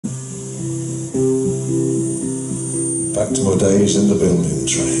back to my days in the building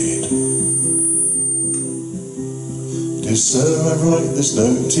trade. Dear sir, I write this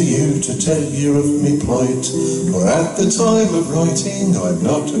note to you to tell you of me plight, for at the time of writing I'm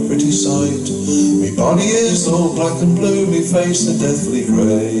not a pretty sight. Me body is all black and blue, me face a deathly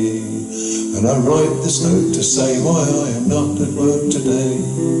grey, and I write this note to say why I am not at work today.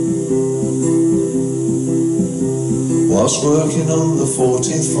 Whilst working on the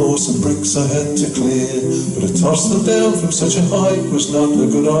 14th floor, some bricks I had to clear, but to toss them down from such a height was not a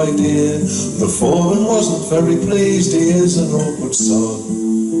good idea. The foreman wasn't very pleased, he is an awkward sod.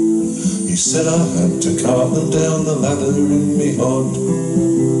 He said I had to cart them down the ladder in me hod.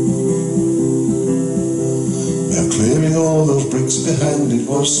 Now clearing all those bricks behind, it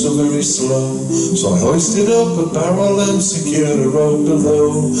was so very slow, so I hoisted up a barrel and secured a rope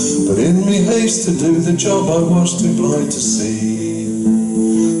below. But in me haste to do the job I was too blind to see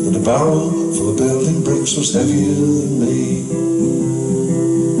that a barrel full of building bricks was heavier than me.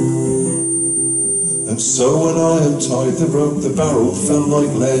 And so when I untied the rope, the barrel fell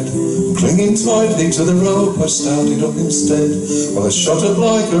like lead. Clinging tightly to the rope, I started up instead. Well, I shot up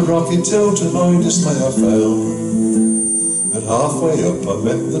like a rocket till to my dismay I found that halfway up I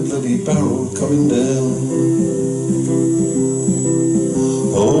met the bloody barrel coming down.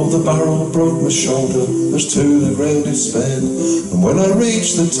 Oh, the barrel broke my shoulder as to the ground it sped, and when I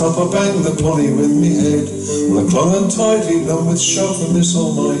reached the top I banged the pulley with me head. Well, I clung on tightly, numb with shock from this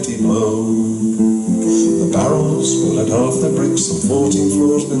almighty blow. The barrels will let half the bricks some 14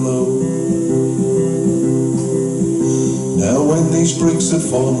 floors below. Now when these bricks had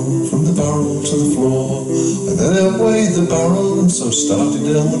fallen from the barrel to the floor, I then outweighed the barrel and so started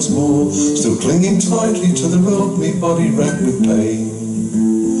down once more, still clinging tightly to the rope, me body racked with pain.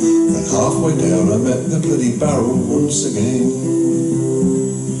 And halfway down I met the bloody barrel once again.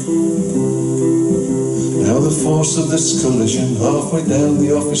 Now the force of this collision halfway down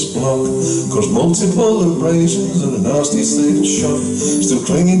the office block caused multiple abrasions and a nasty state of shock. Still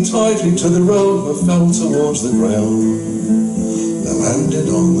clinging tightly to the rope, I fell towards the ground. I landed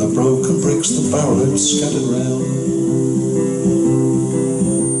on the broken bricks the barrel had scattered round.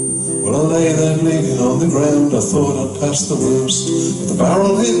 Well, I lay there bleeding on the ground, I thought I'd passed the worst, but the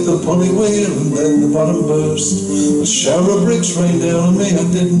barrel hit the pulley wheel and then the bottom burst. A shower of bricks rained down on me, I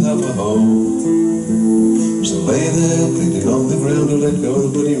didn't have a home. So I lay there bleeding on the ground, I let go of the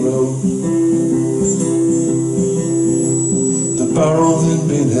bloody road. The barrel then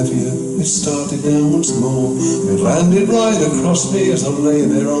being heavier, it started down once more. It landed right across me as I lay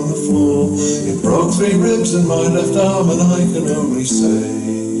there on the floor. It broke 3 ribs in my left arm, and I can only say,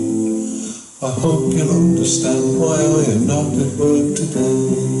 I hope you'll understand why I am not at work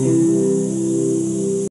today.